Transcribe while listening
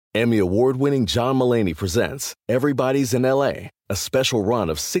Emmy award-winning John Mulaney presents Everybody's in L.A., a special run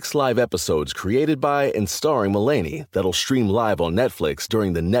of 6 live episodes created by and starring Mulaney that'll stream live on Netflix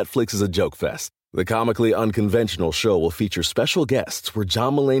during the Netflix is a Joke Fest. The comically unconventional show will feature special guests where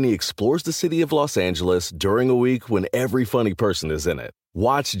John Mulaney explores the city of Los Angeles during a week when every funny person is in it.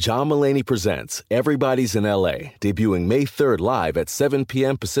 Watch John Mulaney Presents Everybody's in L.A., debuting May 3rd live at 7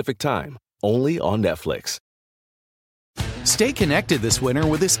 p.m. Pacific Time, only on Netflix. Stay connected this winter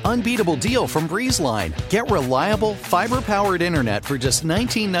with this unbeatable deal from BreezeLine. Get reliable, fiber-powered internet for just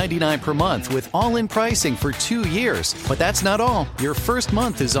 $19.99 per month with all-in pricing for 2 years. But that's not all. Your first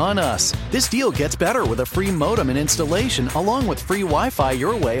month is on us. This deal gets better with a free modem and installation, along with free Wi-Fi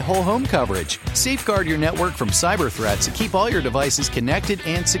your way whole home coverage. Safeguard your network from cyber threats and keep all your devices connected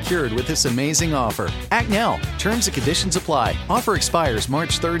and secured with this amazing offer. Act now. Terms and conditions apply. Offer expires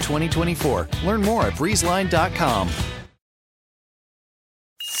March 3rd, 2024. Learn more at breezeline.com.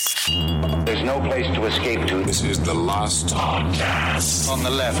 There's no place to escape to. This is the last podcast. On the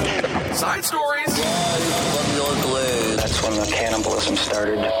left. Side stories. That's when the cannibalism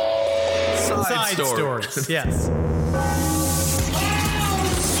started. Side stories. Yes.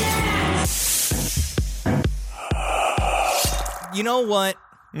 You know what?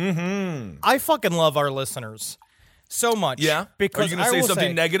 Mm-hmm. I fucking love our listeners so much. Yeah? Because Are you going to say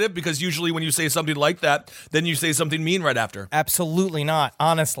something negative? Because usually when you say something like that, then you say something mean right after. Absolutely not,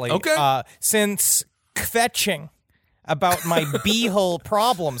 honestly. Okay. Since kvetching about my beehole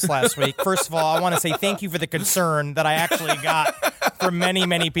problems last week, first of all, I want to say thank you for the concern that I actually got from many,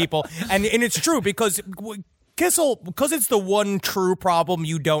 many people. And it's true because Kissel, because it's the one true problem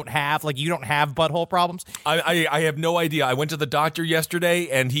you don't have, like you don't have butthole problems. I have no idea. I went to the doctor yesterday,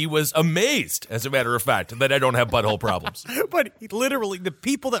 and he was amazed, as a matter of fact, that I don't have butthole problems. But literally, the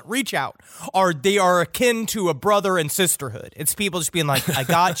people that reach out are akin to a brother and sisterhood. It's people just being like, I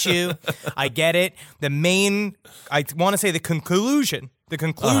got you, I get it. I want to say the conclusion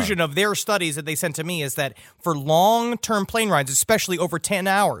of their studies that they sent to me is that for long-term plane rides, especially over 10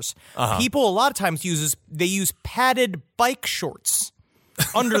 hours, people a lot of times use padded bike shorts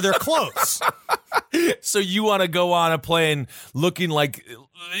under their clothes. So you want to go on a plane looking like,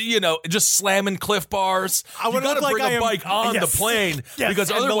 just slamming Cliff Bars? You got to bring a bike on the plane because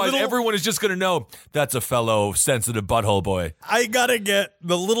otherwise everyone is just going to know that's a fellow sensitive butthole boy. I got to get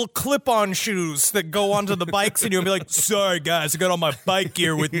the little clip-on shoes that go onto the bikes and you'll be like, sorry guys, I got all my bike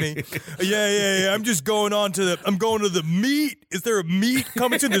gear with me. Yeah. I'm just going I'm going to the meet. Is there a meet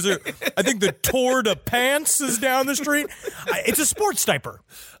coming soon? I think the Tour de Pants is down the street. It's a sports diaper.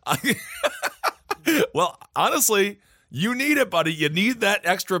 Well, honestly, you need it, buddy. You need that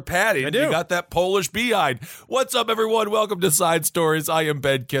extra padding. I do. You got that Polish behind. What's up, everyone? Welcome to Side Stories. I am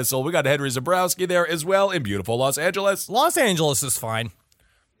Ben Kissel. We got Henry Zabrowski there as well in beautiful Los Angeles. Los Angeles is fine.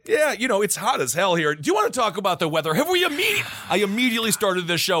 Yeah, it's hot as hell here. Do you want to talk about the weather? I immediately started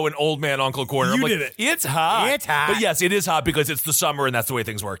this show in Old Man Uncle Corner. You did it. It's hot. It's hot. But yes, it is hot because it's the summer and that's the way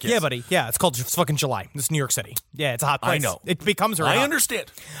things work. Yes. Yeah, buddy. Yeah, it's fucking July. This is New York City. Yeah, it's a hot place. I know. It becomes very hot. I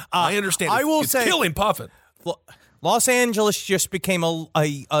understand. I will say, it's killing Puffin. Los Angeles just became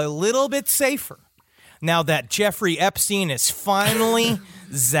a little bit safer now that Jeffrey Epstein is finally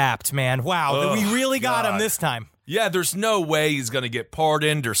zapped, man. Wow, we really got him this time. Yeah, there's no way he's going to get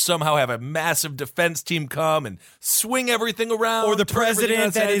pardoned or somehow have a massive defense team come and swing everything around. Or the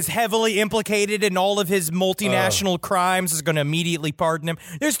president that is heavily implicated in all of his multinational crimes is going to immediately pardon him.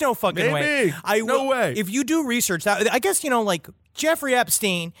 There's no fucking way. No way. If you do research that, I guess, Jeffrey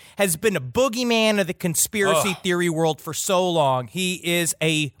Epstein has been a boogeyman of the conspiracy theory world for so long. He is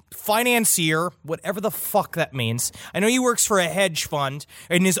a financier, whatever the fuck that means. I know he works for a hedge fund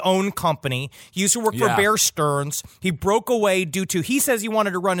in his own company. He used to work for Bear Stearns. He broke away he says he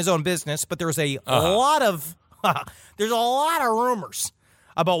wanted to run his own business, but there's a lot of rumors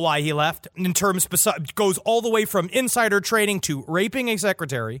about why he left in terms goes all the way from insider trading to raping a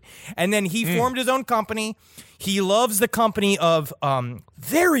secretary. And then he formed his own company. He loves the company of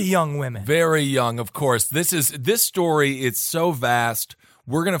very young women. Very young, of course. This story, it's so vast.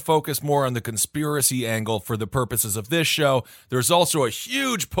 We're going to focus more on the conspiracy angle for the purposes of this show. There's also a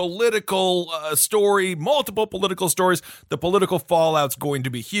huge political story, multiple political stories. The political fallout's going to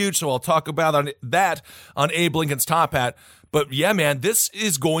be huge, so I'll talk about that on Abe Lincoln's Top Hat. But yeah, man, this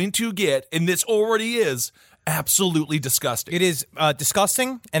is going to get, and this already is, absolutely disgusting. It is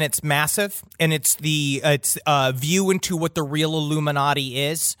disgusting, and it's massive, and it's view into what the real Illuminati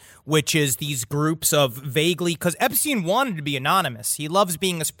is, which is these groups of vaguely, because Epstein wanted to be anonymous. He loves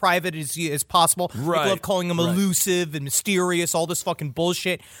being as private as possible. Right. People love calling him elusive and mysterious, all this fucking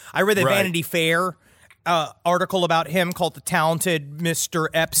bullshit. I read that Vanity Fair article about him called The Talented Mr.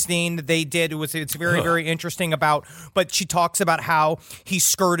 Epstein. They did. It's very, very interesting but she talks about how he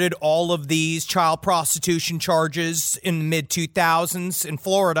skirted all of these child prostitution charges in the mid 2000s in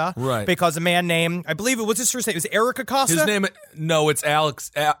Florida. Right. Because a man named, I believe it was his first name, is it Eric Acosta? His name, no, it's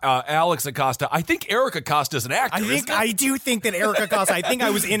Alex Acosta. I think Eric Acosta is an actor. I do think that Eric Acosta, I think I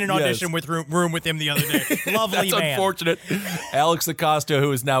was in an audition room with him the other day. Lovely That's man. Unfortunate. Alex Acosta,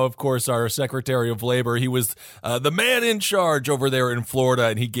 who is now, of course, our Secretary of Labor. He was the man in charge over there in Florida,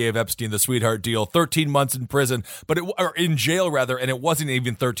 and he gave Epstein the sweetheart deal, 13 months in prison, or in jail, rather, and it wasn't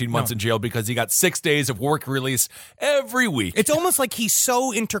even 13 months in jail because he got 6 days of work release every week. It's almost like he's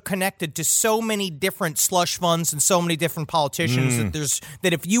so interconnected to so many different slush funds and so many different politicians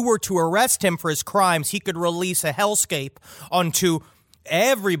that if you were to arrest him for his crimes, he could release a hellscape onto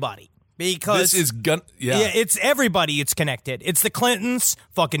everybody. Because this is it's everybody. It's connected. It's the Clintons.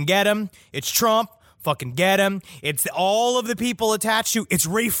 Fucking get him. It's Trump. Fucking get him. It's all of the people attached to. It's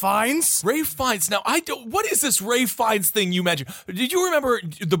Ray Fiennes. Ray Fiennes. Now, what is this Ray Fiennes thing you mentioned? Did you remember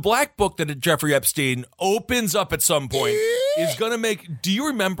the black book that Jeffrey Epstein opens up at some point is going to make? Do you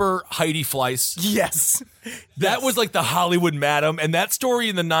remember Heidi Fleiss? Yes. That was like the Hollywood madam, and that story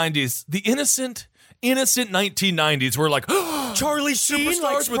in the 90s, the innocent 1990s were like, Charlie Sheen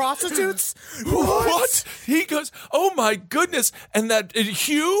likes prostitutes? What? He goes, oh my goodness. And that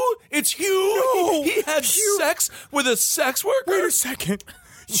Hugh? It's Hugh? No, he had sex with a sex worker? Wait a second.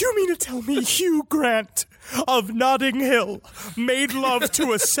 You mean to tell me Hugh Grant of Notting Hill made love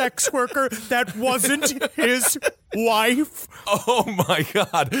to a sex worker that wasn't his wife? Oh my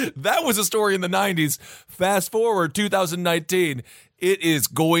God. That was a story in the 90s. Fast forward 2019. It is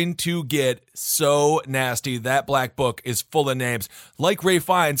going to get so nasty. That black book is full of names. Like Ray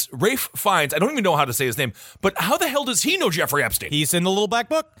Fiennes, I don't even know how to say his name, but how the hell does he know Jeffrey Epstein? He's in the little black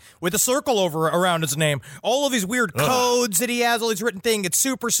book with a circle around his name. All of these weird codes that he has, all these written things. It's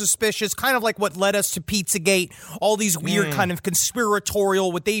super suspicious, kind of like what led us to Pizzagate. All these weird kind of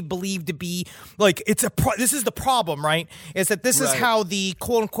conspiratorial, what they believe to be like, this is the problem, right? Is that this is how the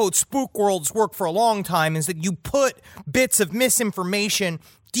quote unquote spook worlds work for a long time, is that you put bits of misinformation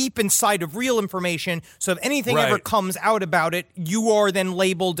deep inside of real information, so if anything ever comes out about it, you are then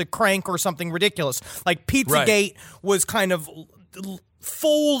labeled a crank or something ridiculous. Like Pizzagate was kind of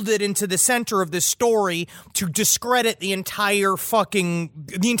folded into the center of this story to discredit the entire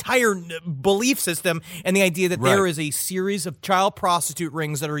belief system and the idea that there is a series of child prostitute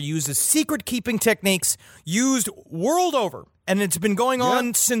rings that are used as secret keeping techniques used world over. And it's been going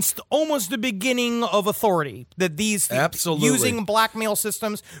on since almost the beginning of authority, that these using blackmail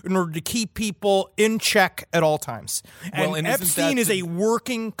systems in order to keep people in check at all times. And Epstein is a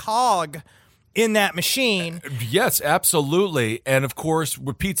working cog in that machine. Yes, absolutely. And of course,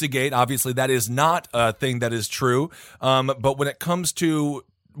 with Pizzagate, obviously that is not a thing that is true. But when it comes to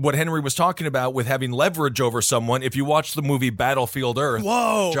what Henry was talking about with having leverage over someone, if you watch the movie Battlefield Earth,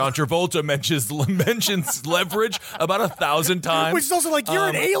 John Travolta mentions leverage about 1,000 times. Which is also like, you're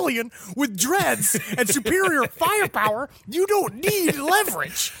an alien with dreads and superior firepower. You don't need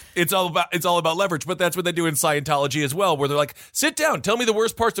leverage. It's all about leverage, but that's what they do in Scientology as well, where they're like, sit down, tell me the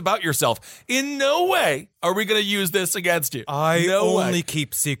worst parts about yourself. In no way are we going to use this against you. I only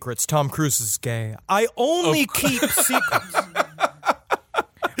keep secrets. Tom Cruise is gay. I only keep secrets.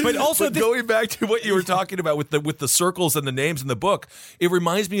 But also, going back to what you were talking about with the circles and the names in the book, it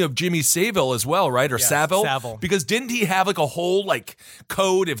reminds me of Jimmy Savile as well, right? Or Savile? Because didn't he have like a whole like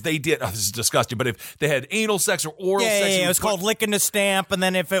code if they did? Oh, this is disgusting. But if they had anal sex or oral sex, it was called licking the stamp, and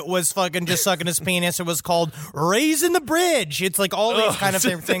then if it was fucking just sucking his penis, it was called raising the bridge. It's like all these kind of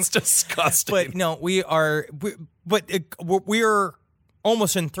things. It's disgusting. But no, we're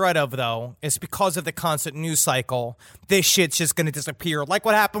almost in threat of, though, is because of the constant news cycle, this shit's just going to disappear. Like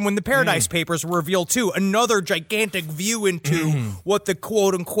what happened when the Paradise Papers were revealed, too. Another gigantic view into what the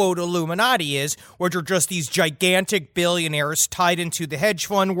quote-unquote Illuminati is, which are just these gigantic billionaires tied into the hedge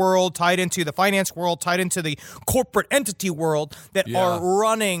fund world, tied into the finance world, tied into the corporate entity world that are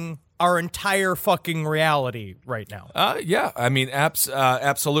running our entire fucking reality right now. I mean,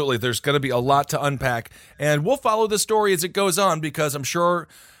 absolutely. There's going to be a lot to unpack, and we'll follow the story as it goes on because I'm sure.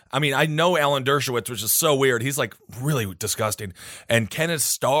 I mean, I know Alan Dershowitz, which is so weird. He's like really disgusting. And Kenneth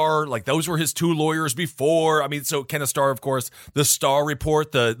Starr, like those were his two lawyers before. I mean, so Kenneth Starr, of course, the Starr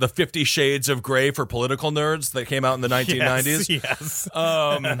Report, the 50 Shades of Grey for political nerds that came out in the 1990s. Yes.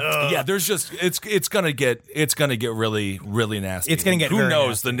 Yeah, there's just it's gonna get really, really nasty. It's gonna get who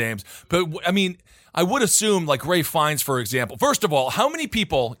knows the names, but I mean. I would assume, like Ray Fiennes, for example. First of all, how many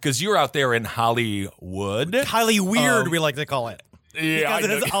people, because you're out there in Hollywood. Highly weird, we like to call it. Yeah,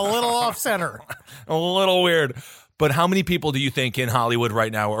 because it is a little off center. A little weird. But how many people do you think in Hollywood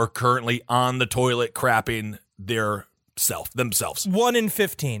right now are currently on the toilet crapping themselves? 1 in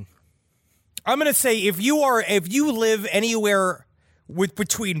 15. I'm going to say if you live anywhere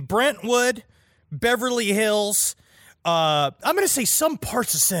between Brentwood, Beverly Hills, I'm going to say some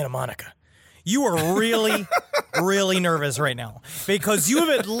parts of Santa Monica, you are really, really nervous right now because you have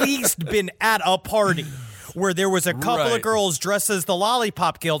at least been at a party where there was a couple of girls dressed as the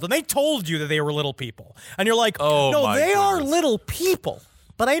Lollipop Guild, and they told you that they were little people. And you're like, no, they are little people.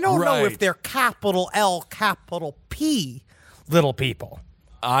 But I don't know if they're capital L, capital P little people.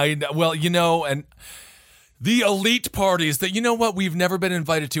 And the elite parties that, we've never been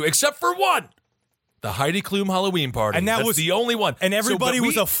invited to, except for one. The Heidi Klum Halloween party. And that was the only one. And everybody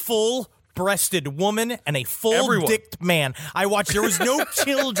was a full-breasted woman and a full-dicked man. I watched. There was no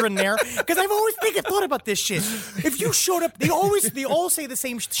children there because I've always thought about this shit. If you showed up, they all say the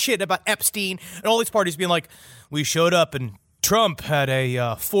same shit about Epstein and all these parties being like, we showed up and Trump had a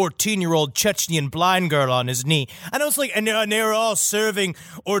 14-year-old Chechnyan blind girl on his knee. And I was like, and they were all serving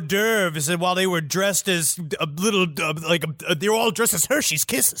hors d'oeuvres while they were dressed as they were all dressed as Hershey's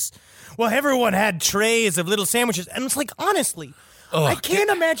Kisses. Well, everyone had trays of little sandwiches. And it's like, honestly, I can't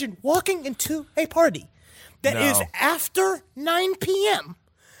imagine walking into a party that is after 9 p.m.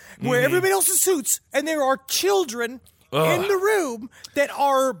 where everybody else is suits and there are children in the room that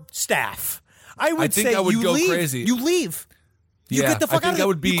are staff. I think say I would you go leave. crazy. You leave. You get the fuck out of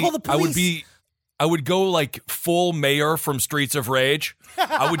here. You call the police. I would go like full mayor from Streets of Rage.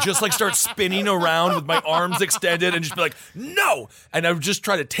 I would just like start spinning around with my arms extended and just be like, no! And I would just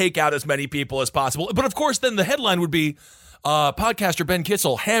try to take out as many people as possible. But of course, then the headline would be, podcaster Ben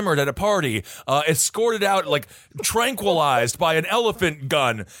Kitzel hammered at a party, escorted out, like tranquilized by an elephant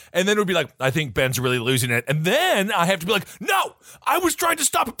gun. And then it would be like, I think Ben's really losing it. And then I have to be like, no, I was trying to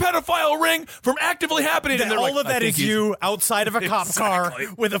stop a pedophile ring from actively happening. And all of that is you outside of a cop car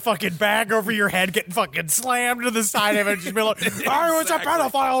with a fucking bag over your head getting fucking slammed to the side of it. Just be like, oh, it's a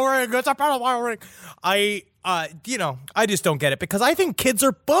pedophile ring. It's a pedophile ring. I just don't get it because I think kids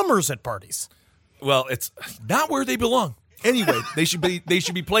are bummers at parties. Well, it's not where they belong. Anyway, they should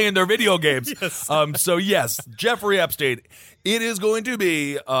be playing their video games. Yes. So yes, Jeffrey Epstein. It is going to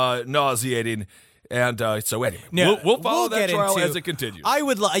be nauseating, and so anyway, we'll follow that trial as it continues. I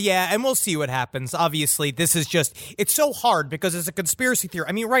would, and we'll see what happens. Obviously, this is it's so hard because it's a conspiracy theory.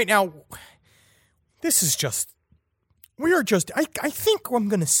 I mean, right now, this is I think I'm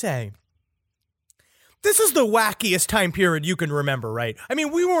going to say, this is the wackiest time period you can remember, right? I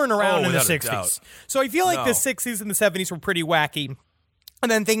mean, we weren't around in the 60s. So I feel like the 60s and the 70s were pretty wacky.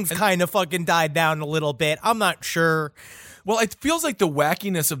 And then things kind of fucking died down a little bit. I'm not sure. Well, it feels like the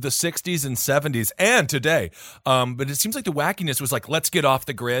wackiness of the 60s and 70s and today. But it seems like the wackiness was like, let's get off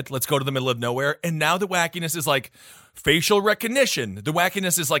the grid. Let's go to the middle of nowhere. And now the wackiness is like facial recognition. The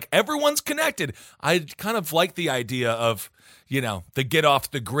wackiness is like everyone's connected. I kind of like the idea of, the get off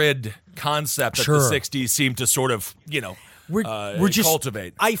the grid concept that the 60s seemed to sort of, we're just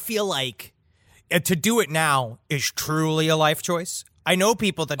cultivate. I feel like to do it now is truly a life choice. I know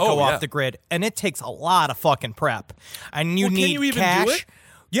people that go off the grid, and it takes a lot of fucking prep. And you need can you even cash. do it?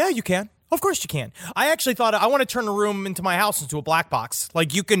 Yeah, you can. Of course you can. I actually thought I want to turn a room into my house into a black box.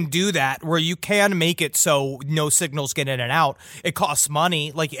 Like you can do that where you can make it so no signals get in and out. It costs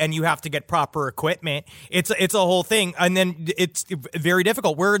money, and you have to get proper equipment. It's a whole thing, and then it's very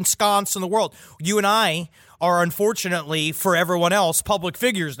difficult. We're ensconced in the world. You and I are, unfortunately for everyone else, public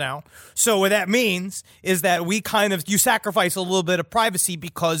figures now. So what that means is that you sacrifice a little bit of privacy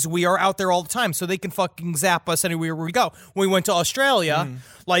because we are out there all the time, so they can fucking zap us anywhere we go. When we went to Australia,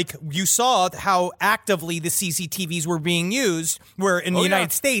 you saw how actively the CCTVs were being used, where in the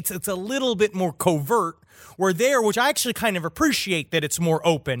United States, it's a little bit more covert. We're there, which I actually kind of appreciate that it's more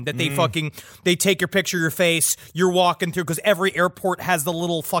open, that they take your picture, your face, you're walking through, because every airport has the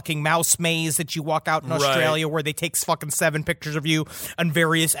little fucking mouse maze that you walk out in Australia where they take fucking 7 pictures of you on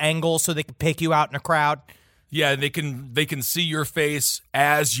various angles so they can pick you out in a crowd. Yeah, they can see your face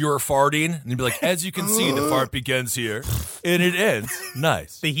as you're farting, and you'd be like, as you can see, the fart begins here, and it ends.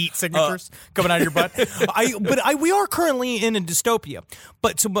 Nice. The heat signatures coming out of your butt. We are currently in a dystopia.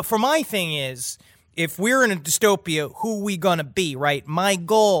 But for my thing is, if we're in a dystopia, who we gonna be, right? My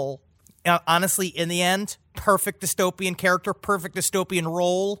goal, honestly, in the end, perfect dystopian character, perfect dystopian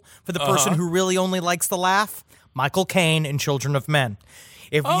role for the person who really only likes to laugh, Michael Caine in Children of Men.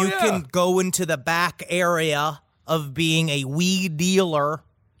 If you can go into the back area of being a weed dealer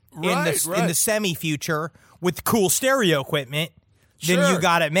in the semi-future with cool stereo equipment, then you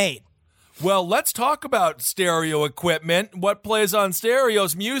got it made. Well, let's talk about stereo equipment. What plays on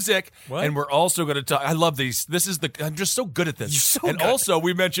stereos? Music. What? And we're also going to talk. I love these. I'm just so good at this. You're so and good. also,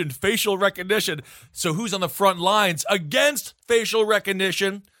 we mentioned facial recognition. So who's on the front lines against facial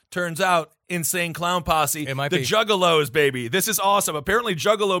recognition? Turns out, Insane Clown Posse. It might the be. Juggalos, baby. This is awesome. Apparently,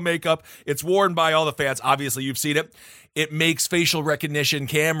 Juggalo makeup, it's worn by all the fans. Obviously, you've seen it. It makes facial recognition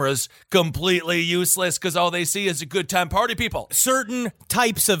cameras completely useless because all they see is a good time party people. Certain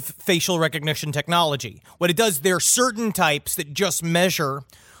types of facial recognition technology. What it does, there are certain types that just measure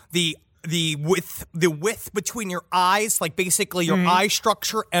the width between your eyes, like basically your eye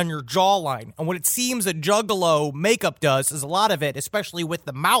structure and your jawline. And what it seems that Juggalo makeup does is a lot of it, especially with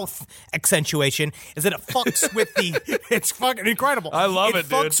the mouth accentuation, is that it fucks with it's fucking incredible. I love it, It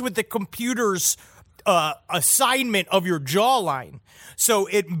fucks with the computer's assignment of your jawline. So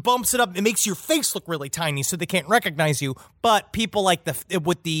it bumps it up. It makes your face look really tiny, so they can't recognize you. But people like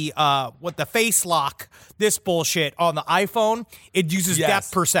with the face lock, this bullshit on the iPhone, it uses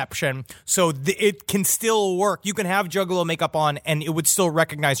depth perception, so it can still work. You can have Juggalo makeup on, and it would still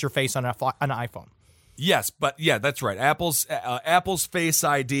recognize your face on an iPhone. Yes, but yeah, that's right. Apple's Face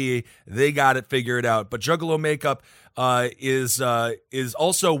ID, they got it figured out. But Juggalo makeup is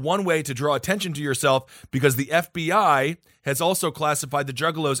also one way to draw attention to yourself because the FBI has also classified the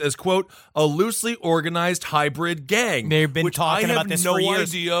Juggalos as, quote, a loosely organized hybrid gang. They've been which talking about this for years. I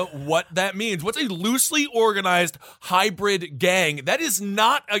have no idea what that means. What's a loosely organized hybrid gang? That is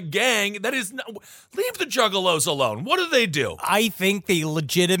not a gang. That is not. Leave the Juggalos alone. What do they do? I think they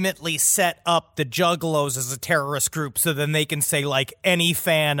legitimately set up the Juggalos as a terrorist group so then they can say, like, any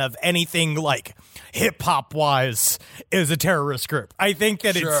fan of anything, like, hip-hop wise is a terrorist group. I think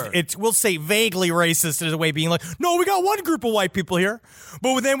that it's we'll say vaguely racist as a way of being like, no, we got one group of white people here,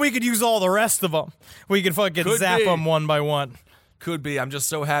 but then we could use all the rest of them. We could fucking zap them one by one. Could be. I'm just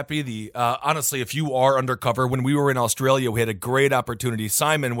so happy. Honestly, if you are undercover, when we were in Australia, we had a great opportunity.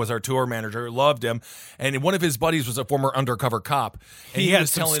 Simon was our tour manager, loved him, and one of his buddies was a former undercover cop. And he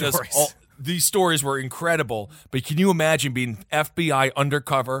was telling us these stories were incredible, but can you imagine being FBI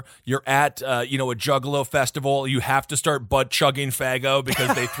undercover? You're at, a Juggalo festival. You have to start butt chugging Faggo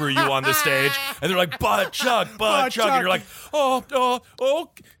because they threw you on the stage, and they're like, butt chug, and you're like,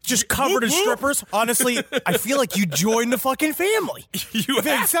 oh. Just covered in strippers. Honestly, I feel like you joined the fucking family. You have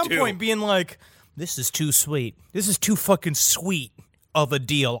at some to. point being like, this is too sweet. This is too fucking sweet of a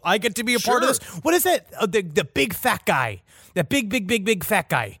deal. I get to be a part of this. What is that? The big fat guy. That big fat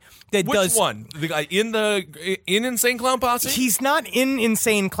guy that Which one? The guy in Insane Clown Posse? He's not in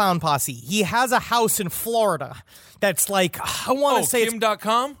Insane Clown Posse. He has a house in Florida that's like, I want to say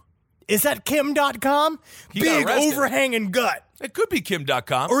Kim.com? Is that Kim.com? Big overhanging gut. It could be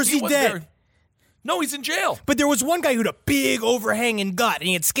Kim.com. Or is he dead? There. No, he's in jail. But there was one guy who had a big overhanging gut, and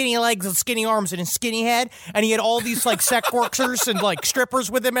he had skinny legs and skinny arms and a skinny head, and he had all these like sex workers and like strippers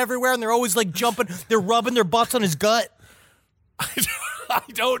with him everywhere, and they're always like jumping, they're rubbing their butts on his gut. I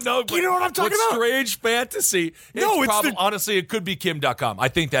don't know. You know what I'm talking about? Strange fantasy. Honestly, it could be Kim.com. I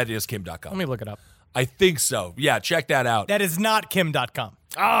think that is Kim.com. Let me look it up. I think so. Yeah, check that out. That is not Kim.com.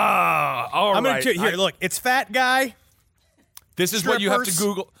 All I'm right. Here, look. It's fat guy. This is what you have to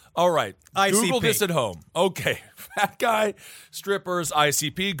Google. All right. ICP. Google this at home. Okay. Fat guy, strippers,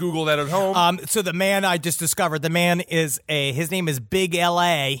 ICP. Google that at home. So the man I just discovered, his name is Big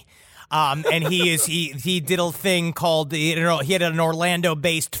L.A., and he did a thing called, he had an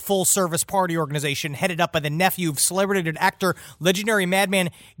Orlando-based full-service party organization headed up by the nephew of celebrated actor, legendary madman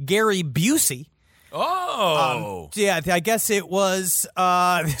Gary Busey. Oh. Yeah, I guess it was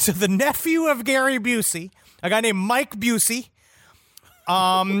so the nephew of Gary Busey, a guy named Mike Busey.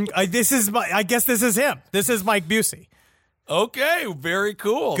 I guess this is him. This is Mike Busey. Okay, very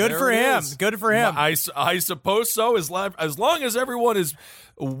cool. Good for him. Good for him. I suppose so. As long as everyone is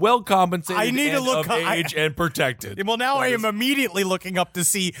well compensated, I need to look of age and protected. Well, now I am immediately looking up to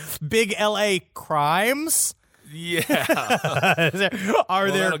see Big LA crimes. Yeah. Are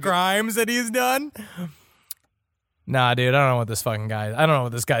there crimes that he's done? Nah, dude. I don't know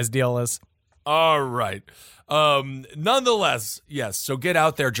what this guy's deal is. All right. Nonetheless, yes. So get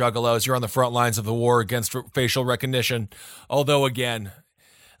out there, Juggalos. You're on the front lines of the war against facial recognition. Although, again,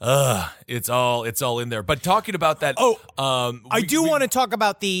 it's all in there. But talking about that, I do want to talk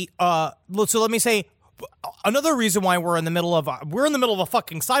about the. So let me say, another reason why we're in the middle of a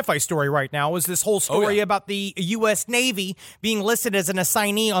fucking sci-fi story right now is this whole story about the U.S. Navy being listed as an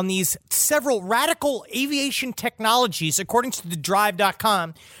assignee on these several radical aviation technologies, according to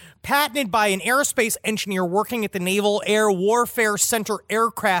thedrive.com. Patented by an aerospace engineer working at the Naval Air Warfare Center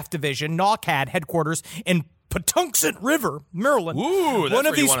Aircraft Division, NAWCAD headquarters in Patuxent River, Maryland. Ooh, that's one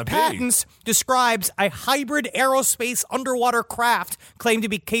of where you these wanna be. patents describes a hybrid aerospace underwater craft claimed to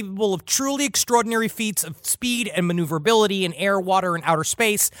be capable of truly extraordinary feats of speed and maneuverability in air, water, and outer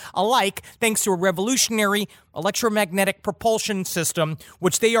space alike, thanks to a revolutionary electromagnetic propulsion system,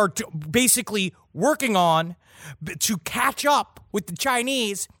 which they are basically working on to catch up with the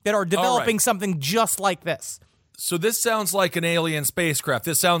Chinese that are developing something just like this. So this sounds like an alien spacecraft.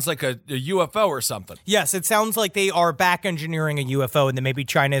 This sounds like a UFO or something. Yes, it sounds like they are back engineering a UFO, and then maybe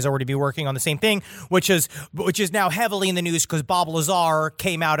China is already be working on the same thing, which is now heavily in the news because Bob Lazar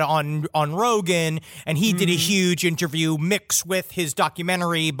came out on Rogan, and he did a huge interview mixed with his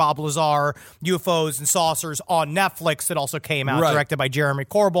documentary Bob Lazar, UFOs and Saucers on Netflix that also came out, directed by Jeremy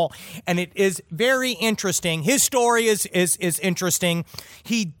Corbell, and it is very interesting. His story is interesting.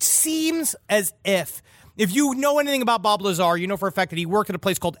 He seems as if you know anything about Bob Lazar, you know for a fact that he worked at a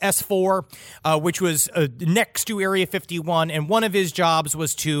place called S4, which was next to Area 51, and one of his jobs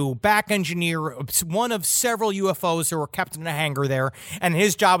was to back engineer one of several UFOs that were kept in a hangar there, and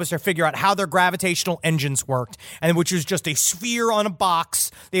his job was to figure out how their gravitational engines worked, and which was just a sphere on a box.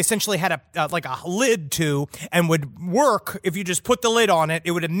 They essentially had a lid to, and would work if you just put the lid on it.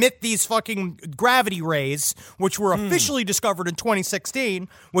 It would emit these fucking gravity rays, which were officially discovered in 2016,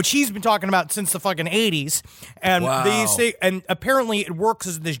 which he's been talking about since the fucking 80s. And and apparently it works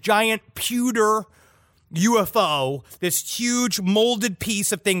as this giant pewter UFO, this huge molded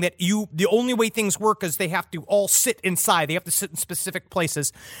piece of thing that the only way things work is they have to all sit inside. They have to sit in specific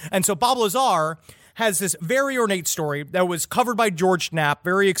places. And so Bob Lazar has this very ornate story that was covered by George Knapp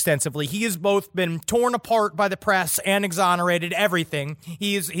very extensively. He has both been torn apart by the press and exonerated, everything.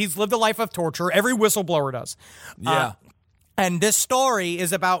 He's lived a life of torture. Every whistleblower does. Yeah. And this story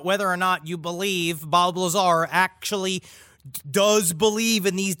is about whether or not you believe Bob Lazar actually does believe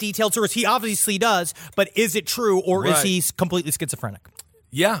in these detailed stories. He obviously does, but is it true, or is he completely schizophrenic?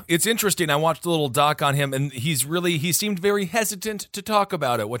 Yeah, it's interesting. I watched a little doc on him, and he seemed very hesitant to talk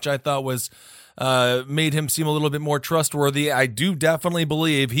about it, which I thought was made him seem a little bit more trustworthy. I do definitely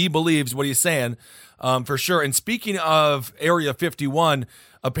believe he believes what he's saying, for sure. And speaking of Area 51,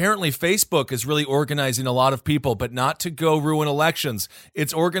 apparently Facebook is really organizing a lot of people, but not to go ruin elections.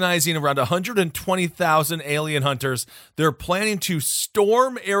 It's organizing around 120,000 alien hunters. They're planning to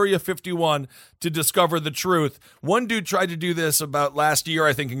storm Area 51 to discover the truth. One dude tried to do this about last year,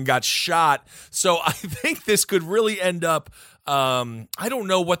 I think, and got shot. So I think this could really end up, I don't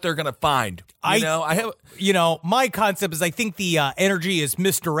know what they're going to find. My concept is I think the energy is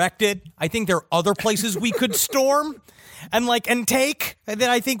misdirected. I think there are other places we could storm and take that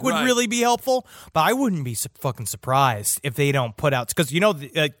I think would really be helpful. But I wouldn't be fucking surprised if they don't put out, because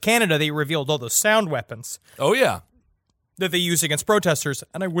Canada, they revealed all those sound weapons. Oh yeah, that they use against protesters,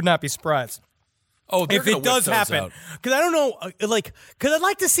 and I would not be surprised. Oh, if it does happen, because I don't know, because I'd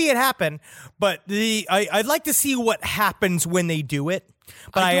like to see it happen, but I'd like to see what happens when they do it.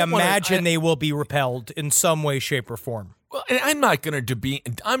 But I imagine they will be repelled in some way, shape, or form. Well, and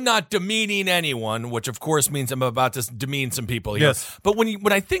I'm not demeaning anyone, which of course means I'm about to demean some people here. Yes. But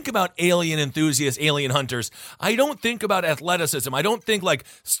when I think about alien enthusiasts, alien hunters, I don't think about athleticism. I don't think like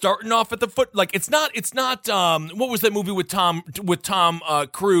starting off at the foot. Like it's not. What was that movie with Tom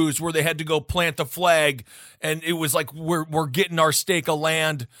Cruise where they had to go plant the flag, and it was like we're getting our stake of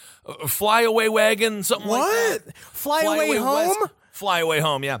land, flyaway wagon, something like that. Flyaway home. Flyaway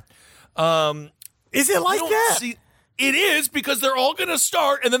home. Yeah. Is it like that? It is, because they're all going to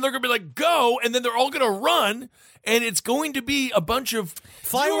start, and then they're going to be like, go, and then they're all going to run, and it's going to be a bunch of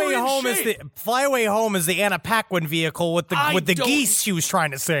Flyaway Home is the Anna Paquin vehicle with the geese she was trying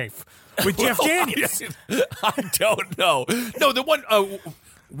to save with Jeff Daniels. I don't know. No, the one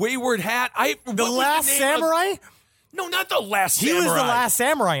Wayward Hat. The Last Samurai? No, not the Last Samurai. He was the Last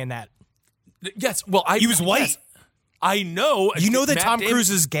Samurai in that. Yes. Well, he was white. Yes, I know. You know that Tom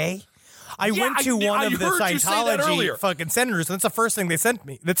Cruise is gay? I went to one of the Scientology fucking senators, and that's the first thing they sent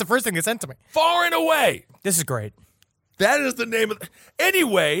me. Far and away. This is great. That is the name of it.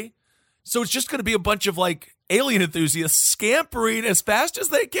 Anyway, so it's just going to be a bunch of like alien enthusiasts scampering as fast as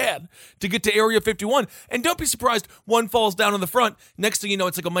they can to get to Area 51. And don't be surprised, one falls down in the front. Next thing you know,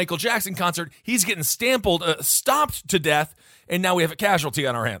 it's like a Michael Jackson concert. He's getting stomped to death, and now we have a casualty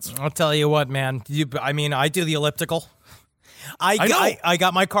on our hands. I'll tell you what, man. I do the elliptical. I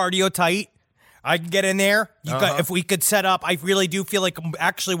got my cardio tight. I can get in there. If we could set up, I really do feel like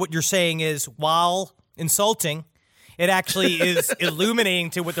actually what you're saying is, while insulting, it actually is illuminating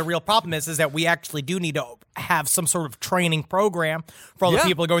to what the real problem is that we actually do need to have some sort of training program for all the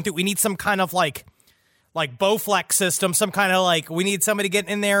people going through. We need some kind of like Bowflex system, some kind of we need somebody getting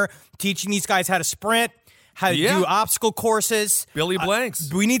in there, teaching these guys how to sprint, how to do obstacle courses. Billy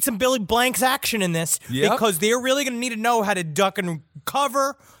Blanks. We need some Billy Blanks action in this because they're really going to need to know how to duck and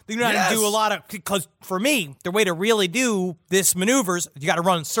cover. They're going to have to do a lot of, because for me, the way to really do this maneuvers, you got to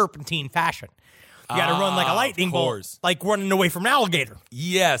run in serpentine fashion. You got to run like a lightning bolt, like running away from an alligator.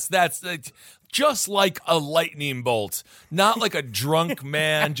 Yes, that's just like a lightning bolt, not like a drunk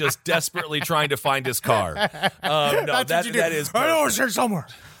man just desperately trying to find his car. No, that is perfect. I was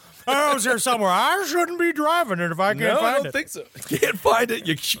here somewhere. I shouldn't be driving it if I can't find it. I don't think so. Can't find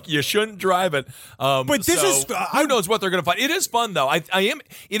it. You shouldn't drive it. But this is who knows what they're going to find. It is fun though. I am.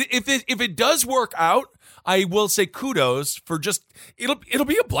 If it does work out, I will say kudos for just it'll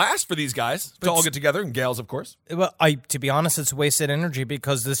be a blast for these guys to all get together, and gals, of course. Well, to be honest, it's wasted energy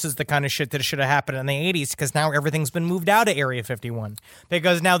because this is the kind of shit that should have happened in the 80s because now everything's been moved out of Area 51.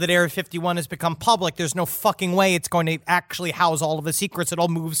 Because now that Area 51 has become public, there's no fucking way it's going to actually house all of the secrets. It all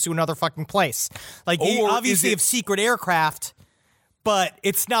moves to another fucking place. Like, they obviously have secret aircraft, but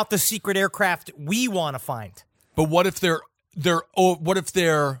it's not the secret aircraft we want to find. But what if they're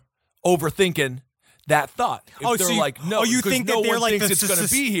overthinking that thought? If they're like, no, you think that they're like it's going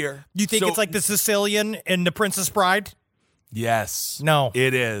to be here. You think it's like the Sicilian in The Princess Bride? Yes. No.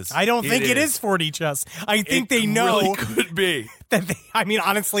 It is. I don't think it is 4D chess. I think they know. It really could be.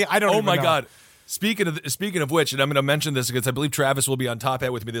 Honestly, I don't even know. Oh, my God. Speaking of which, and I'm going to mention this because I believe Travis will be on Top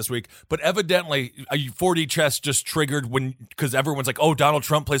Hat with me this week, but evidently 4D chess just triggered because everyone's like, oh, Donald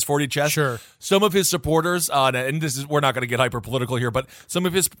Trump plays 4D chess. Sure. Some of his supporters, and we're not going to get hyper political here, but some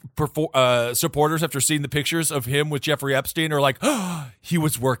of his supporters, after seeing the pictures of him with Jeffrey Epstein, are like, oh, he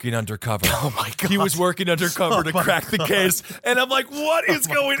was working undercover. Oh my God. He was working undercover to crack the case. And I'm like, what is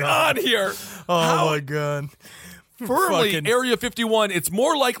going on here? Oh my God. Firmly, Area 51, it's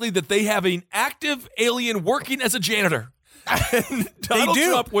more likely that they have an active alien working as a janitor. Donald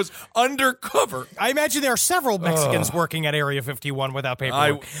Trump was undercover. I imagine there are several Mexicans working at Area 51 without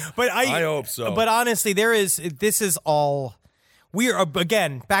paperwork. I hope so. But honestly, this is all, we are,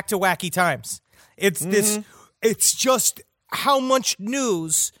 again, back to wacky times. It's just how much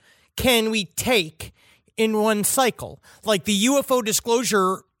news can we take in one cycle? Like the UFO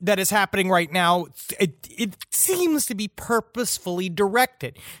disclosure that is happening right now, it seems to be purposefully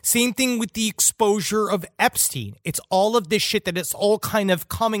directed. Same thing with the exposure of Epstein. It's all of this shit that it's all kind of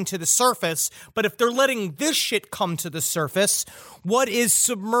coming to the surface. But if they're letting this shit come to the surface, what is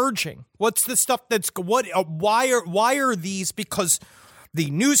submerging? What's the stuff why are these? Because the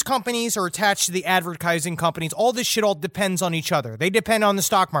news companies are attached to the advertising companies. All this shit all depends on each other. They depend on the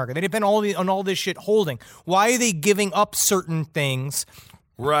stock market. They depend on all this shit holding. Why are they giving up certain things?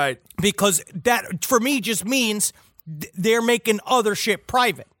 Right. Because that, for me, just means they're making other shit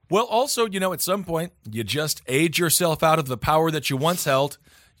private. Well, also, at some point, you just age yourself out of the power that you once held.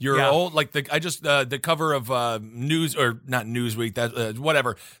 You're old, like the cover of News, or not Newsweek, that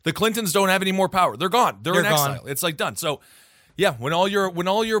whatever. The Clintons don't have any more power. They're gone. They're in exile. Gone. It's like done. So, yeah, when all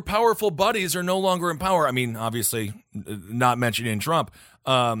your powerful buddies are no longer in power, I mean, obviously, not mentioning Trump,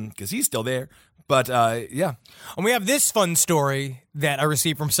 because he's still there. But, yeah. And we have this fun story that I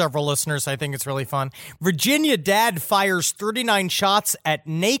received from several listeners. I think it's really fun. Virginia dad fires 39 shots at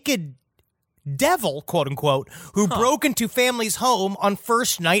naked devil, quote unquote, who broke into family's home on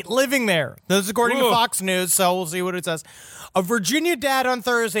first night living there. This is according to Fox News, so we'll see what it says. A Virginia dad on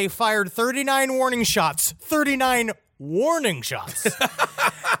Thursday fired 39 warning shots. 39 warning shots.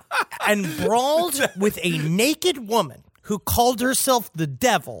 And brawled with a naked woman who called herself the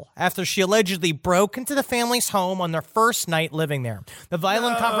devil after she allegedly broke into the family's home on their first night living there. The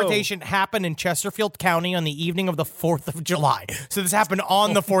violent confrontation happened in Chesterfield County on the evening of the 4th of July. So this happened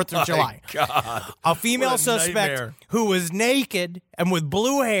on the 4th of July. God. A female suspect who was naked and with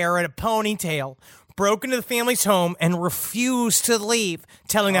blue hair and a ponytail broke into the family's home and refused to leave,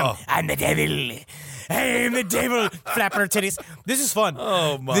 telling them, I'm the devil. I'm the devil, flapping her titties. This is fun.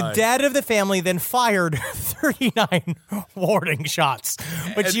 Oh, my. The dad of the family then fired 39 warning shots,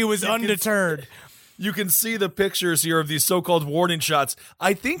 but she was undeterred. You can see the pictures here of these so-called warning shots.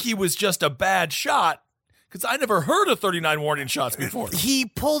 I think he was just a bad shot, because I never heard of 39 warning shots before. He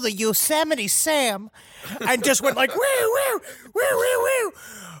pulled a Yosemite Sam and just went like, woo, woo, woo, woo, woo.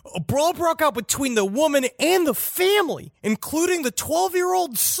 A brawl broke out between the woman and the family, including the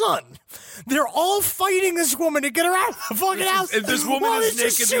 12-year-old son. They're all fighting this woman to get her out of the fucking house. And this woman is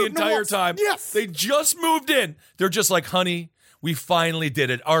naked the entire time. Yes. They just moved in. They're just like, honey, we finally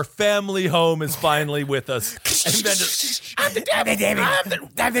did it. Our family home is finally with us. And then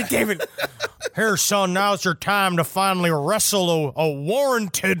I'm the David. Here, son, now's your time to finally wrestle a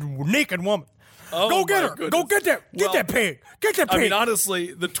warranted naked woman. Oh, Go get my her. goodness. Go get that. Get Well, that pig. Get that pig. I mean,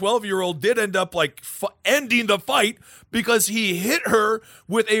 honestly, the 12-year-old did end up like ending the fight because he hit her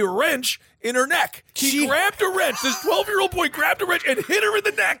with a wrench in her neck. He grabbed a wrench. This 12-year-old boy grabbed a wrench and hit her in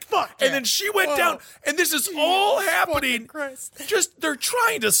the neck. And then she went down. And this is all happening. Just they're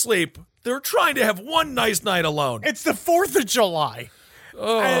trying to sleep. They're trying to have one nice night alone. It's the 4th of July.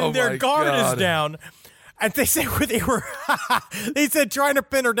 Oh, and their my guard God. is down. And they say they were they said trying to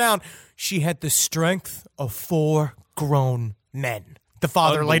pin her down. She had the strength of 4 grown men. The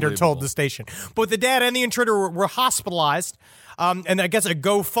father later told the station. But the dad and the intruder were hospitalized. And I guess a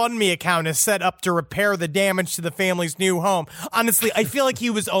GoFundMe account is set up to repair the damage to the family's new home. Honestly, I feel like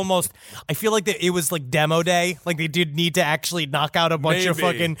it was like demo day. Like they did need to actually knock out a bunch of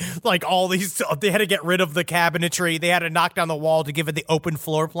fucking, like all these, they had to get rid of the cabinetry. They had to knock down the wall to give it the open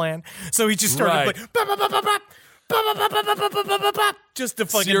floor plan. So he just started just to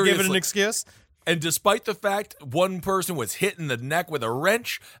fucking give it an excuse. And despite the fact one person was hit in the neck with a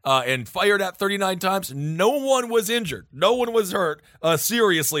wrench and fired at 39 times, no one was injured. No one was hurt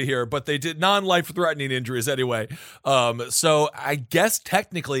seriously here, but they did non-life-threatening injuries anyway. So I guess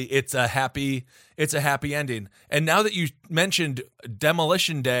technically it's a happy ending. And now that you mentioned Demo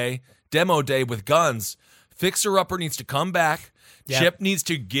Day with guns, Fixer Upper needs to come back. Yep. Chip needs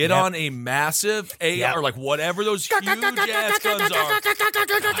to get on a massive AR, or like whatever those huge ass guns are.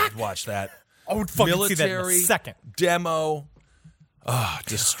 God, watch that. I would fucking Military see that in a second. Demo,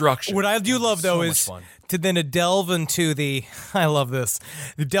 destruction. What I do love though is to delve into the. I love this.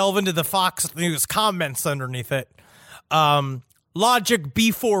 To delve into the Fox News comments underneath it. Logic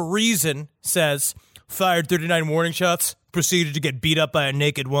before reason says fired 39 warning shots. Proceeded to get beat up by a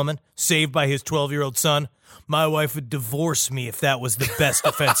naked woman. Saved by his 12-year-old son. My wife would divorce me if that was the best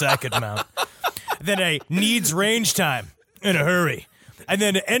defense I could mount. Then a needs range time in a hurry. And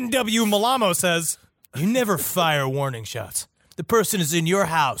then NW Malamo says, you never fire warning shots. The person is in your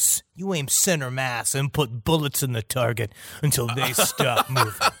house. You aim center mass and put bullets in the target until they stop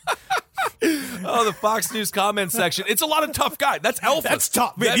moving. Oh, the Fox News comment section. It's a lot of tough guys. That's alphas. That's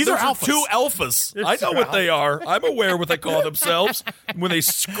tough. Man, these are alphas. 2 alphas. I know what they are. I'm aware what they call themselves when they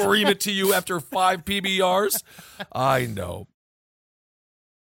scream it to you after 5 PBRs. I know.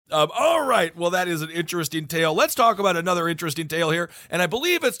 All right. Well, that is an interesting tale. Let's talk about another interesting tale here. And I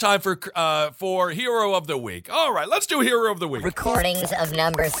believe it's time for Hero of the Week. All right. Let's do Hero of the Week. Recordings of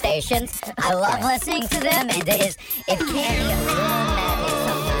number stations. I love listening to them. It can be a little madness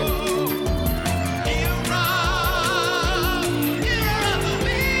sometimes.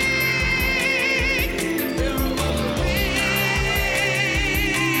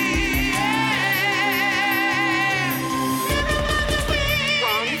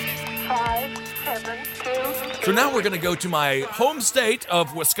 So now we're going to go to my home state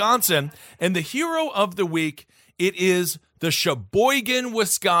of Wisconsin, and the hero of the week, it is the Sheboygan,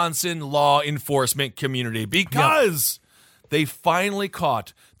 Wisconsin law enforcement community, because they finally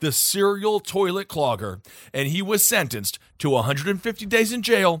caught the serial toilet clogger, and he was sentenced to 150 days in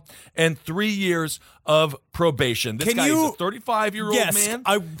jail and 3 years of probation. This guy is a 35-year-old man.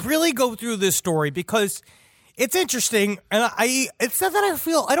 I really go through this story because it's interesting, and it's not that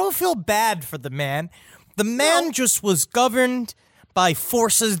I don't feel bad for the man. The man just was governed by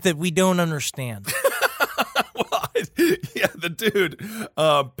forces that we don't understand. Yeah, the dude,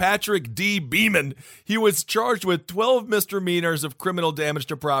 Patrick D. Beeman, he was charged with 12 misdemeanors of criminal damage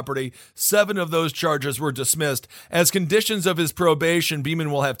to property. 7 of those charges were dismissed. As conditions of his probation,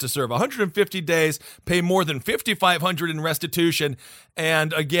 Beeman will have to serve 150 days, pay more than $5,500 in restitution,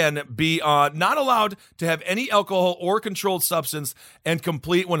 and again, be not allowed to have any alcohol or controlled substance, and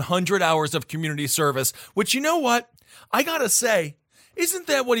complete 100 hours of community service, which, you know what? I gotta say, isn't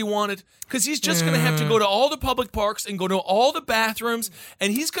that what he wanted? Because he's just going to have to go to all the public parks and go to all the bathrooms,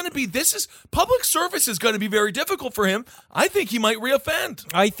 and he's going to be, public service is going to be very difficult for him. I think he might reoffend.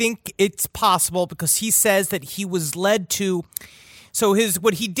 I think it's possible because he says that he was led to,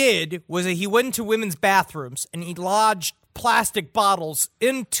 what he did was that he went into women's bathrooms and he lodged plastic bottles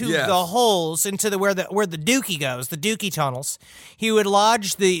into the holes, into where the dookie goes, the dookie tunnels. He would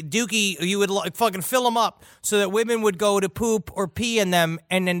lodge the dookie, he would fucking fill them up so that women would go to poop or pee in them,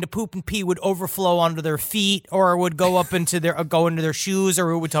 and then the poop and pee would overflow onto their feet, or would go up into their shoes, or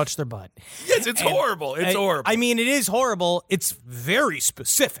it would touch their butt. Yes, it's horrible. It's horrible. I mean, it is horrible. It's very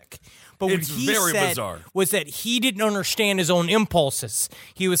specific. But what he said bizarre. Was that he didn't understand his own impulses.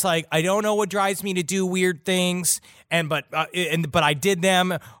 He was like, I don't know what drives me to do weird things, but I did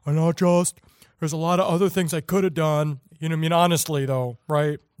them. And not just, there's a lot of other things I could have done. You know what I mean? Honestly, though,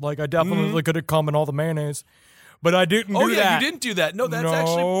 right? Like, I definitely could have come in all the mayonnaise. but I didn't do that. You didn't do that. No, that's No.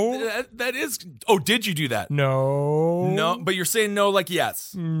 actually that is. Oh, did you do that? No. But you're saying no, like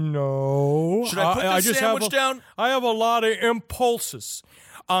yes. No. Should I put this sandwich down? I have a lot of impulses.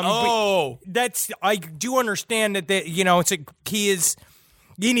 Oh, I do understand that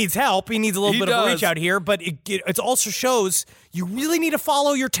he needs help. He needs a little bit of a reach out here, but it also shows you really need to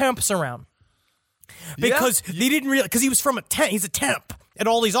follow your temps around. Because they didn't realize, because he was from he's a temp at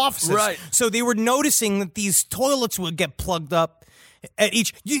all these offices. Right. So they were noticing that these toilets would get plugged up at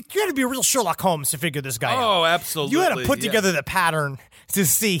each. You had to be a real Sherlock Holmes to figure this guy out. Oh, absolutely. You had to put together the pattern to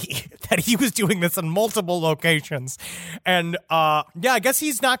see that he was doing this in multiple locations. And I guess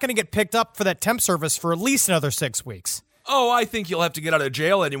he's not going to get picked up for that temp service for at least another 6 weeks. Oh, I think you'll have to get out of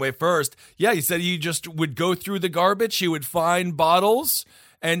jail anyway first. Yeah, he said he just would go through the garbage. He would find bottles.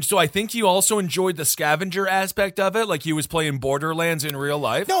 And so I think you also enjoyed the scavenger aspect of it, like he was playing Borderlands in real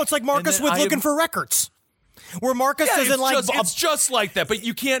life. No, it's like Marcus with looking for records. Where Marcus doesn't it's just like that, but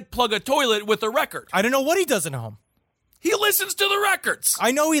you can't plug a toilet with a record. I don't know what he does at home. He listens to the records.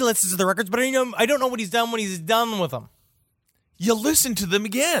 I know he listens to the records, but I don't know what he's done when he's done with them. You listen to them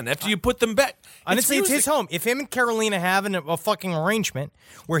again after you put them back. Honestly, it's his home. If him and Carolina have a fucking arrangement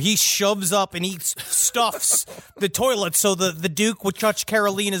where he shoves up and he stuffs the toilet so the Duke would touch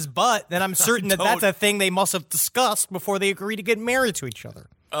Carolina's butt, then I'm certain that's a thing they must have discussed before they agreed to get married to each other.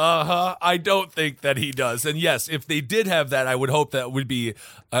 I don't think that he does. And yes, if they did have that, I would hope that would be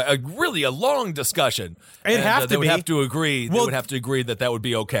a really long discussion. It'd have to they be. would have to agree. Well, they would have to agree that would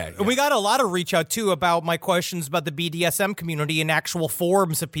be okay. And we got a lot of reach out, too, about my questions about the BDSM community and actual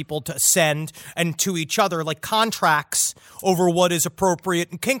forums of people to send and to each other, like contracts over what is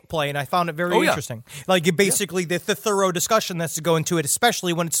appropriate in kink play. And I found it very interesting. Like, basically, the thorough discussion that's to go into it,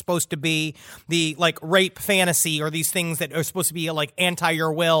 especially when it's supposed to be the, like, rape fantasy or these things that are supposed to be, like,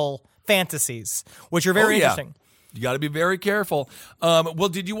 anti-your will fantasies, which are very interesting. You got to be very careful. Well,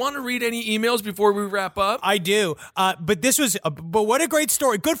 did you want to read any emails before we wrap up? I do. But this was, but what a great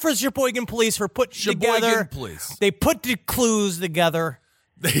story. Good for Sheboygan Police for putting together. Police. They put the clues together.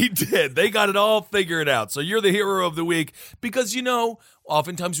 They did. They got it all figured out. So you're the hero of the week because,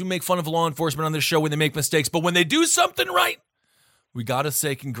 oftentimes we make fun of law enforcement on this show when they make mistakes, but when they do something right, we got to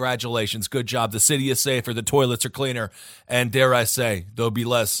say congratulations. Good job. The city is safer. The toilets are cleaner. And dare I say, there'll be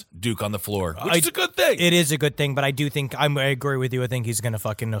less Duke on the floor, which is a good thing. It is a good thing, but I do think, I agree with you. I think he's going to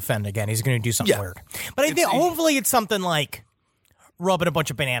fucking offend again. He's going to do something weird. But I think hopefully it's something like rubbing a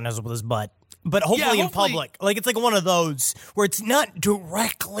bunch of bananas with his butt. But hopefully in public. Like it's like one of those where it's not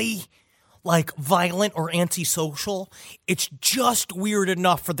directly like violent or antisocial. It's just weird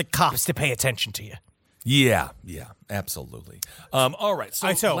enough for the cops to pay attention to you. Yeah, absolutely. All right. So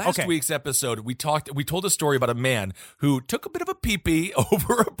last week's episode, we told a story about a man who took a bit of a pee-pee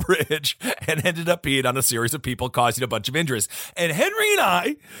over a bridge and ended up peeing on a series of people, causing a bunch of injuries. And Henry and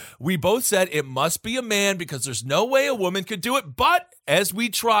I, we both said it must be a man because there's no way a woman could do it. But as we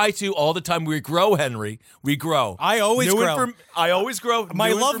try to all the time, we grow, Henry. We grow. I always grow. I always grow.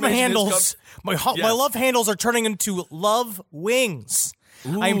 My love handles. My love handles are turning into love wings.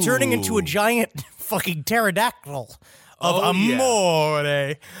 Ooh. I am turning into a giant fucking pterodactyl of amore.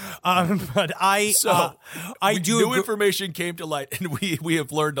 But I do. New information came to light, and we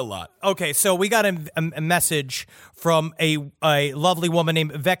have learned a lot. Okay, so we got a message from a lovely woman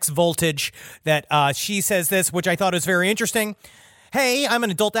named Vex Voltage that she says this, which I thought was very interesting. Hey, I'm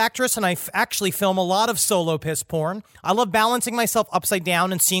an adult actress, and I actually film a lot of solo piss porn. I love balancing myself upside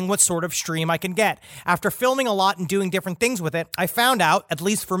down and seeing what sort of stream I can get. After filming a lot and doing different things with it, I found out, at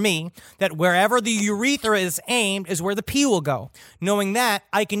least for me, that wherever the urethra is aimed is where the pee will go. Knowing that,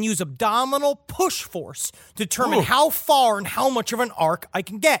 I can use abdominal push force to determine how far and how much of an arc I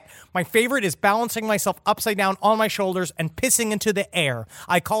can get. My favorite is balancing myself upside down on my shoulders and pissing into the air.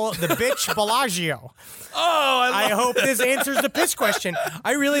 I call it the bitch Bellagio. I hope this answers the piss question.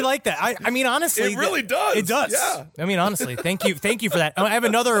 I really like that. I mean, honestly, it really does. It does. Yeah. I mean, honestly, thank you for that. I have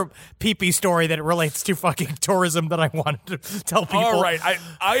another pee-pee story that relates to fucking tourism that I wanted to tell people. All right,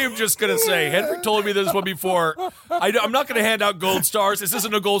 I am just gonna say, Henry told me this one before. I'm not gonna hand out gold stars. This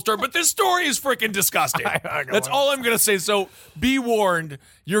isn't a gold star, but this story is freaking disgusting. That's all I'm gonna say. So be warned,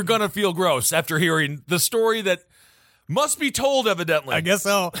 you're gonna feel gross after hearing the story that must be told. Evidently, I guess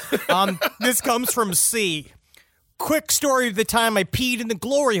so. This comes from C. Quick story of the time I peed in the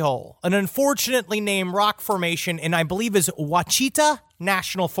glory hole, an unfortunately named rock formation in, I believe, is Ouachita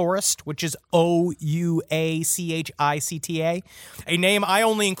National Forest, which is Ouachicta, a name I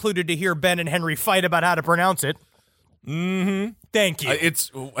only included to hear Ben and Henry fight about how to pronounce it. Mm-hmm. Thank you.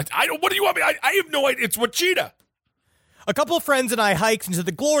 What do you want me? I have no idea. It's Ouachita. A couple of friends and I hiked into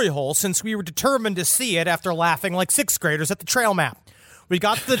the glory hole since we were determined to see it after laughing like sixth graders at the trail map. We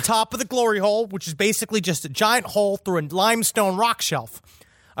got to the top of the glory hole, which is basically just a giant hole through a limestone rock shelf.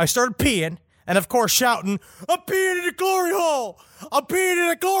 I started peeing, and of course shouting, "I'm peeing in the glory hole! I'm peeing in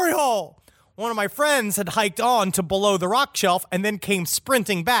the glory hole!" One of my friends had hiked on to below the rock shelf and then came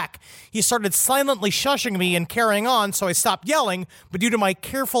sprinting back. He started silently shushing me and carrying on, so I stopped yelling, but due to my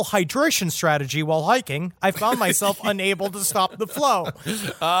careful hydration strategy while hiking, I found myself unable to stop the flow.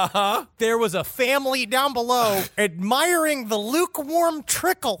 There was a family down below admiring the lukewarm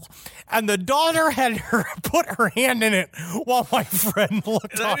trickle, and the daughter had put her hand in it while my friend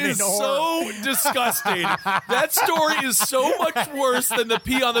looked on in horror. So disgusting. That story is so much worse than the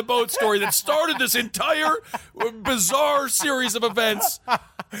pee on the boat story that started this entire bizarre series of events,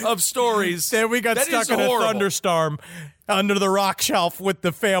 of stories. Then we got That stuck is in a horrible. thunderstorm under the rock shelf with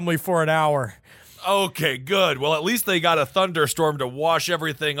the family for an hour. Okay, good. Well, at least they got a thunderstorm to wash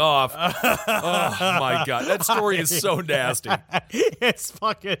everything off. Oh, my God. That story is so nasty. It's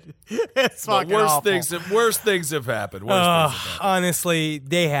fucking But awful. worse things have happened. Honestly,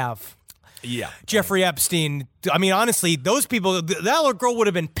 they have. Yeah. Jeffrey Epstein, I mean, honestly, those people, that little girl would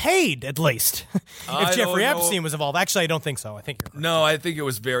have been paid at least I if Jeffrey don't know. Epstein was involved. Actually, I don't think so. I think you're right. No, I think it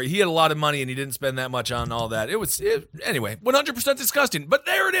was he had a lot of money and he didn't spend that much on all that. Anyway, 100% disgusting. But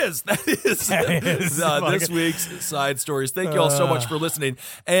there it is. That is this week's Side Stories. Thank you all so much for listening.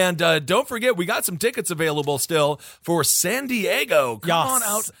 And don't forget, we got some tickets available still for San Diego. Come on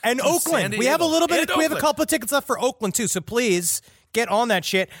out. And to Oakland. San We have a Diego. little bit. And We have a Oakland. couple of tickets left for Oakland too. So please get on that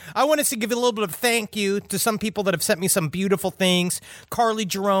shit. I want us to give a little bit of thank you to some people that have sent me some beautiful things. Carly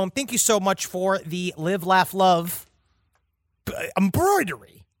Jerome, thank you so much for the Live, Laugh, Love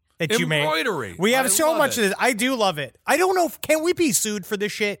embroidery that you made. Embroidery. We have I so love much it. of this. I do love it. I don't know. Can we be sued for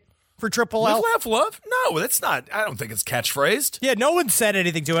this shit? For Triple L? Live, laugh, love? No, that's not. I don't think it's catchphrased. Yeah, no one said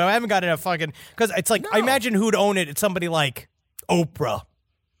anything to it. I haven't got enough fucking... Because it's like, I imagine who'd own it. It's somebody like Oprah.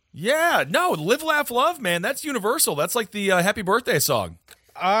 Yeah, no, Live, Laugh, Love, man. That's universal. That's like the happy birthday song.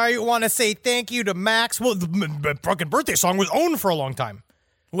 I want to say thank you to Max. Well, the fucking birthday song was owned for a long time.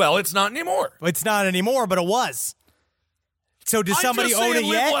 Well, it's not anymore. It's not anymore, but it was. So does somebody I'm just own saying it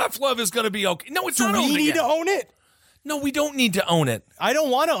Live, yet? Laugh, Love is going to be okay. No, it's Do not we owned need yet. to own it? No, we don't need to own it. I don't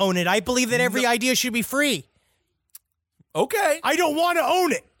want to own it. I believe that every idea should be free. Okay. I don't want to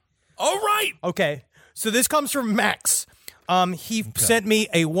own it. All right. Okay, so this comes from Max. He sent me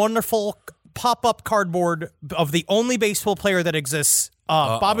a wonderful pop-up cardboard of the only baseball player that exists,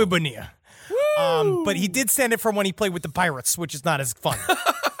 Bobby Bonilla. But he did send it from when he played with the Pirates, which is not as fun.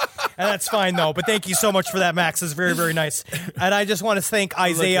 And that's fine, though. But thank you so much for that, Max. It's very, very nice. And I just want to thank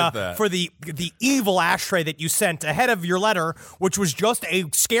Isaiah that. for the evil ashtray that you sent ahead of your letter, which was just a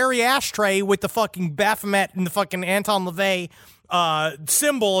scary ashtray with the fucking Baphomet and the fucking Anton LaVey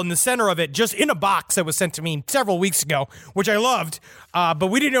symbol in the center of it, just in a box that was sent to me several weeks ago, which I loved. But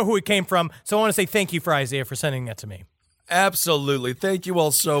we didn't know who it came from. So I want to say thank you for Isaiah for sending that to me. Absolutely. Thank you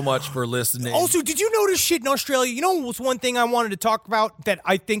all so much for listening. Also, did you notice shit in Australia? You know what was one thing I wanted to talk about that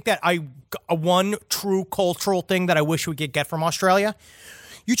I think that one true cultural thing that I wish we could get from Australia?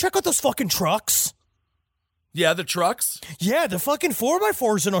 You check out those fucking trucks. Yeah, the trucks. Yeah, the fucking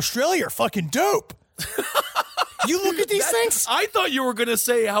 4x4s in Australia are fucking dope. You look at these things. I thought you were going to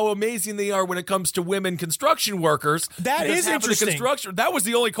say how amazing they are when it comes to women construction workers. That Because is half of the interesting. That was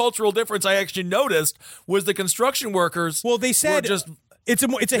the only cultural difference I actually noticed was the construction workers. Well, they said were just it's a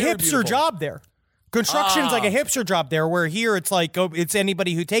very hipster beautiful. job there. Construction's like a hipster job there, where here it's like it's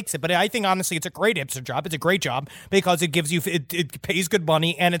anybody who takes it. But I think honestly, it's a great hipster job. It's a great job because it gives you it pays good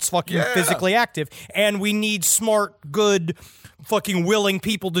money and it's fucking physically active. And we need smart, good, fucking willing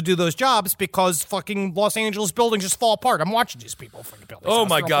people to do those jobs because fucking Los Angeles buildings just fall apart. I'm watching these people fucking build. Oh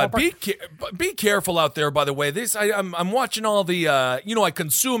my God! Be careful out there. By the way, I'm watching all the I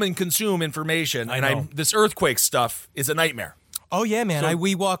consume information, know. this earthquake stuff is a nightmare. Oh yeah, man.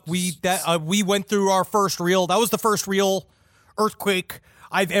 We went through our first real. That was the first real earthquake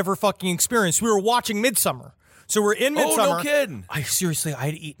I've ever fucking experienced. We were watching Midsummer. So we're in Midsummer. Oh, no kidding. I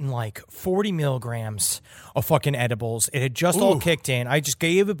had eaten like 40 milligrams of fucking edibles. It had just all kicked in. I just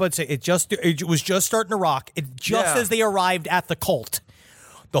gave it, but it was just starting to rock. As they arrived at the cult,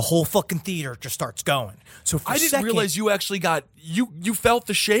 the whole fucking theater just starts going. So for I didn't realize you actually got you felt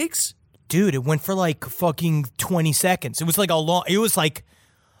the shakes. Dude, it went for like fucking 20 seconds. It was like a long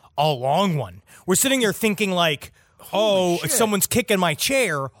one. We're sitting there thinking like, shit. someone's kicking my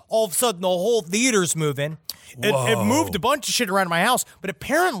chair. All of a sudden, the whole theater's moving. It moved a bunch of shit around my house. But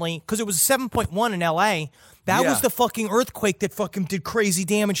apparently, because it was 7.1 in L.A., That was the fucking earthquake that fucking did crazy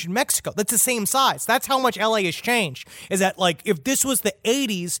damage in Mexico. That's the same size. That's how much LA has changed. Is that like if this was the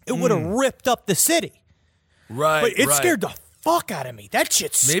 80s, it would have ripped up the city. Right. But it scared the fuck out of me. That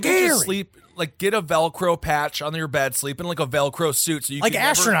shit's scary. Maybe just sleep, like get a Velcro patch on your bed, sleep in like a Velcro suit so you like can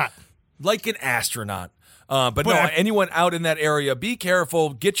astronaut. Like an astronaut. But no, anyone out in that area, be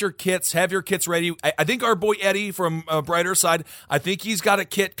careful. Get your kits. Have your kits ready. I think our boy Eddie from Brighter Side, I think he's got a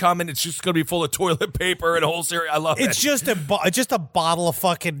kit coming. It's just going to be full of toilet paper and a whole series. I love it. It's just a bottle of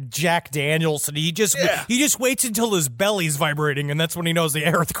fucking Jack Daniels, and he just waits until his belly's vibrating, and that's when he knows the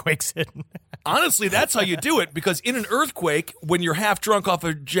earthquake's in. Honestly, that's how you do it, because in an earthquake, when you're half drunk off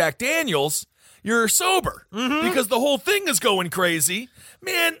of Jack Daniels, you're sober because the whole thing is going crazy.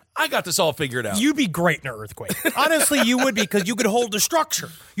 Man, I got this all figured out. You'd be great in an earthquake. Honestly, you would be, because you could hold the structure.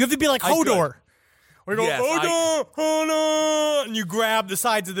 You have to be like Hodor. We go, Hodor, and you grab the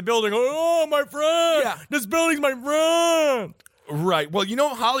sides of the building. Oh, my friend. This building's my friend. Right. Well, you know,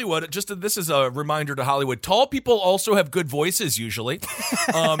 Hollywood, this is a reminder to Hollywood, tall people also have good voices usually.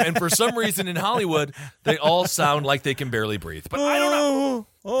 And for some reason in Hollywood, they all sound like they can barely breathe. But I don't know.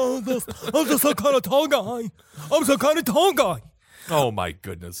 I'm just some kind of tall guy. I'm some kind of tall guy. Oh, my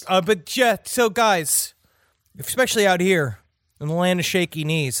goodness. But yeah, so guys, especially out here in the land of shaky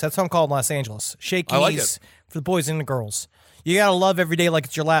knees, that's how I'm called in Los Angeles. Shaky knees for the boys and the girls. You gotta love every day like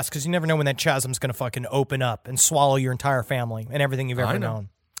it's your last, because you never know when that chasm's gonna fucking open up and swallow your entire family and everything you've ever known.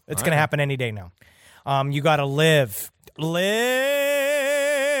 It's gonna happen any day now. You gotta live.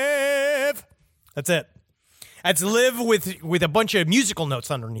 That's it. That's live with a bunch of musical notes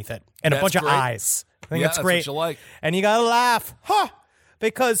underneath it and a bunch of eyes. I think that's great. What you like. And you gotta laugh,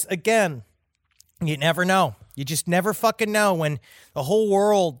 because again, you never know. You just never fucking know when the whole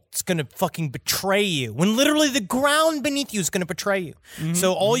world's gonna fucking betray you. When literally the ground beneath you is gonna betray you.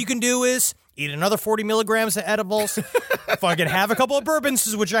 So all you can do is eat another 40 milligrams of edibles, fucking have a couple of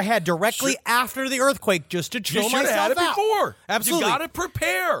bourbons, which I had directly after the earthquake just to chill myself out. You should have had it before. Absolutely. You gotta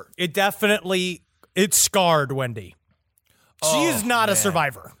prepare. It scarred Wendy. She is not a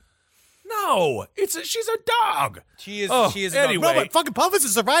survivor. No, she's a dog. She is a dog. Anyway. No, but fucking Puff is a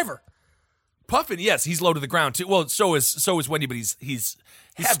survivor. Puffin, yes, he's low to the ground too. Well, so is Wendy, but he's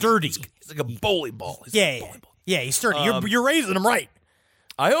sturdy. He's like a bowling ball. Yeah, he's sturdy. You're raising him right.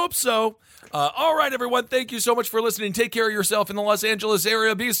 I hope so. All right, everyone. Thank you so much for listening. Take care of yourself in the Los Angeles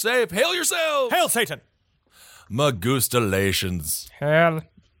area. Be safe. Hail yourself. Hail Satan. Magustalations. Hail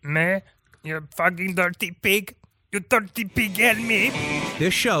me, you fucking dirty pig. You dirty pig, hail me.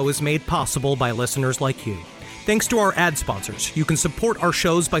 This show is made possible by listeners like you. Thanks to our ad sponsors, you can support our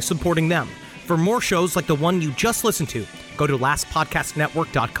shows by supporting them. For more shows like the one you just listened to, go to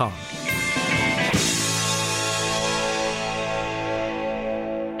lastpodcastnetwork.com.